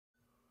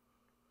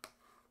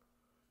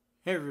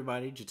Hey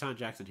everybody, Jatan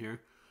Jackson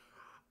here.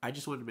 I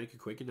just wanted to make a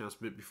quick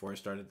announcement before I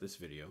started this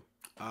video.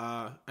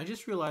 I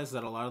just realized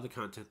that a lot of the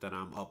content that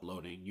I'm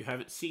uploading, you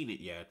haven't seen it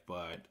yet,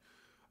 but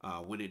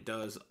when it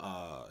does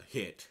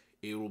hit,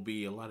 it will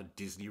be a lot of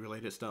Disney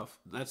related stuff.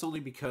 That's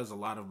only because a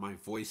lot of my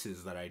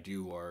voices that I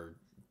do are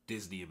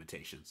Disney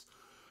imitations.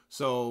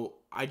 So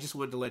I just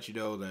wanted to let you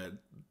know that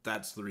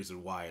that's the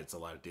reason why it's a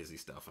lot of Disney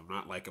stuff. I'm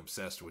not like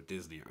obsessed with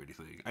Disney or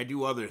anything. I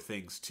do other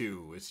things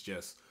too. It's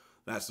just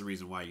that's the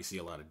reason why you see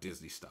a lot of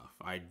Disney stuff.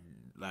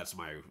 That's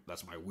my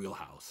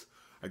wheelhouse.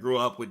 I grew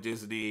up with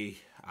Disney.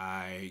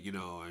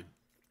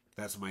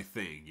 That's my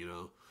thing.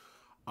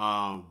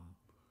 I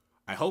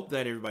hope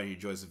that everybody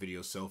enjoys the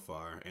video so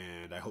far,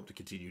 and I hope to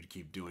continue to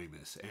keep doing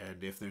this.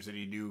 And if there's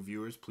any new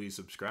viewers, please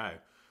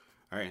subscribe.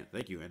 All right,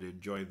 thank you, and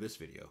enjoy this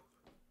video.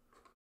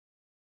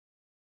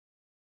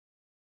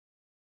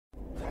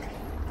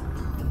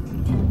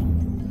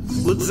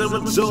 But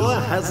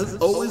Tamatoa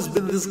hasn't always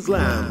been this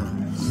glam.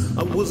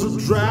 I was a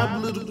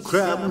drab little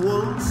crab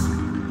once.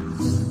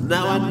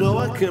 Now I know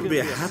I can be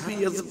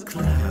happy as a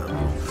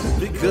clam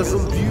because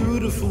I'm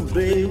beautiful,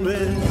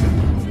 baby.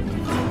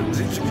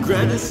 Did your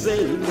granny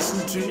say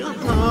listen to your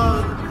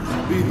heart,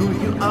 be who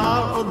you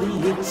are on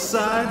the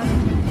inside?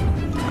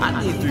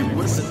 I need three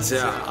words to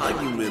tear our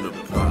argument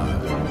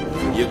apart.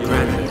 Your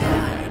granny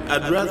lied.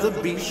 I'd rather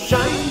be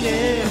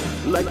shiny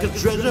like a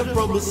treasure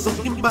from a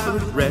sunken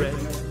pirate wreck.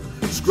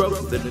 Scrub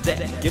the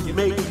deck and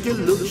make it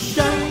look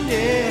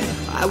shiny.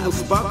 I will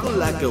sparkle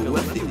like a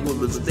wealthy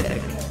woman's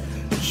deck.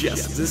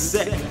 Just a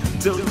sec,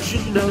 don't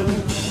you know?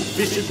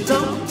 Fish are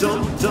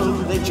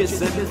dumb, they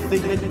chase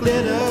anything that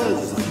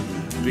glitters.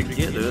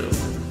 Beginners,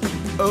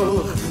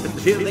 oh, and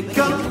here they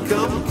come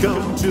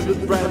to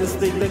the brightest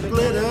thing that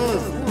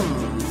glitters.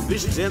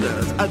 Fish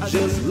dinners, I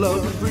just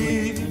love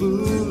free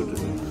food,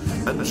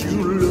 and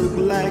you look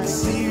like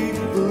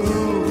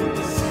seafood.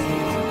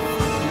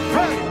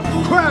 Hey,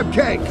 crab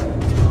cake!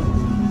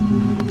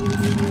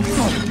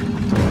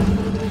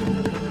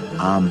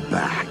 I'm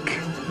back.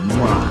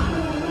 Mwah.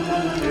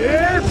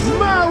 It's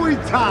Maui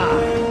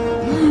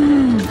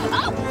time!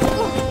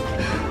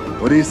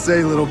 What do you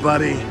say, little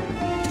buddy?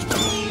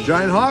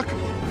 Giant Hawk,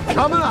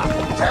 coming up!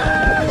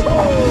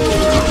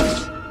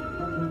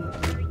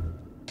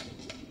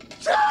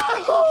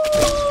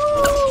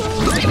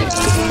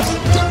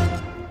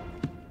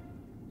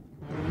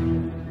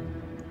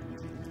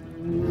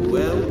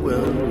 Well.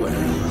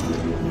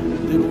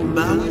 Little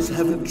Maui's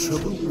having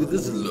trouble with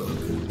his look.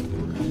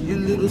 You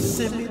little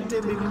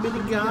semi-demi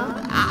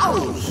mini-god.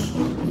 Ouch!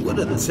 What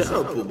a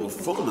terrible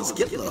performance.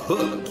 Get the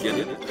hook, get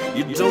it?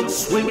 You don't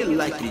swing it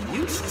like you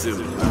used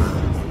to.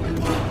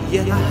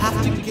 Yeah, I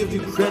have to give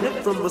you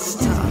credit from a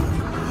star.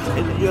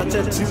 And your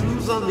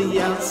tattoos on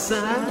the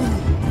outside.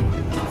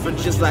 For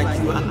just like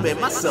you, I made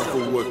myself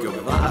a work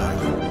of art.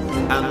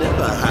 I'll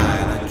never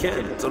hide, I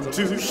can't, I'm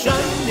too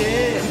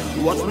shiny.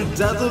 Watch me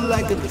dazzle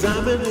like a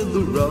diamond in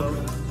the rough.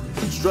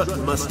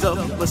 Strutting my stuff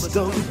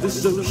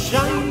is so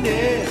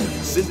shiny.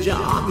 Send your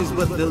armies,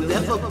 but they'll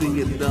never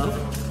be enough.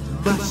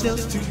 My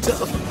shell's too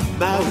tough,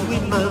 Maui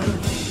man.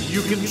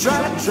 You can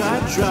try,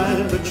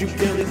 but you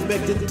can't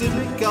expect a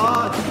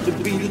demigod to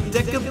be the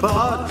deck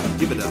apart.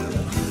 Give it up.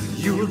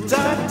 You will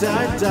die.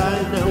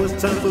 Now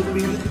it's time for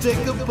me to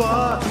take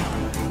apart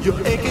your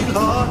aching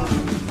heart.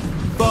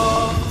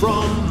 Far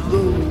from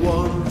the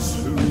ones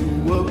who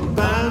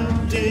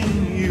abandon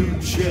you,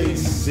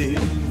 chasing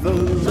the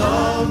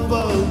love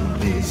of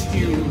these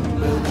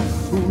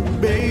humans who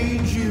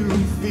made you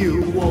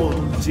feel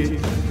wanted.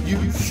 You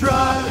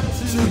tried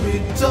to be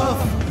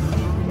tough,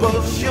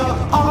 but your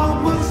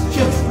arm was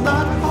just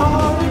not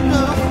hard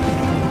enough.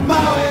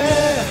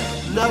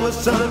 Maui, now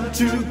it's time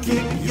to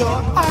kick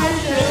your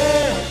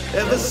idea.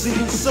 Ever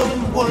seen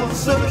someone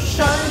so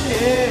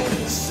shiny?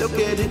 So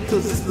get it,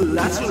 cause it's the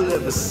last you'll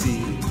ever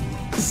see.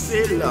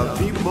 C'est la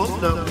vie,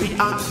 mon ami,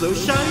 I'm so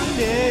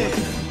shiny.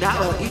 Now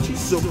I'll eat you,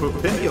 so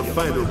prepare your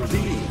final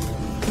plea.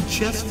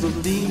 Just for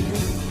me,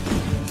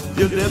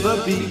 you'll never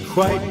be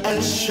quite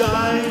as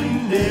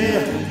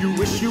shiny. You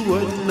wish you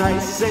were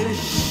nice and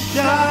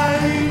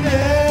shiny.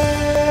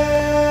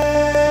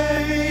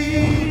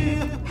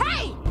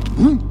 Hey!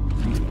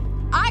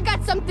 I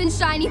got something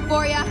shiny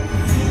for ya.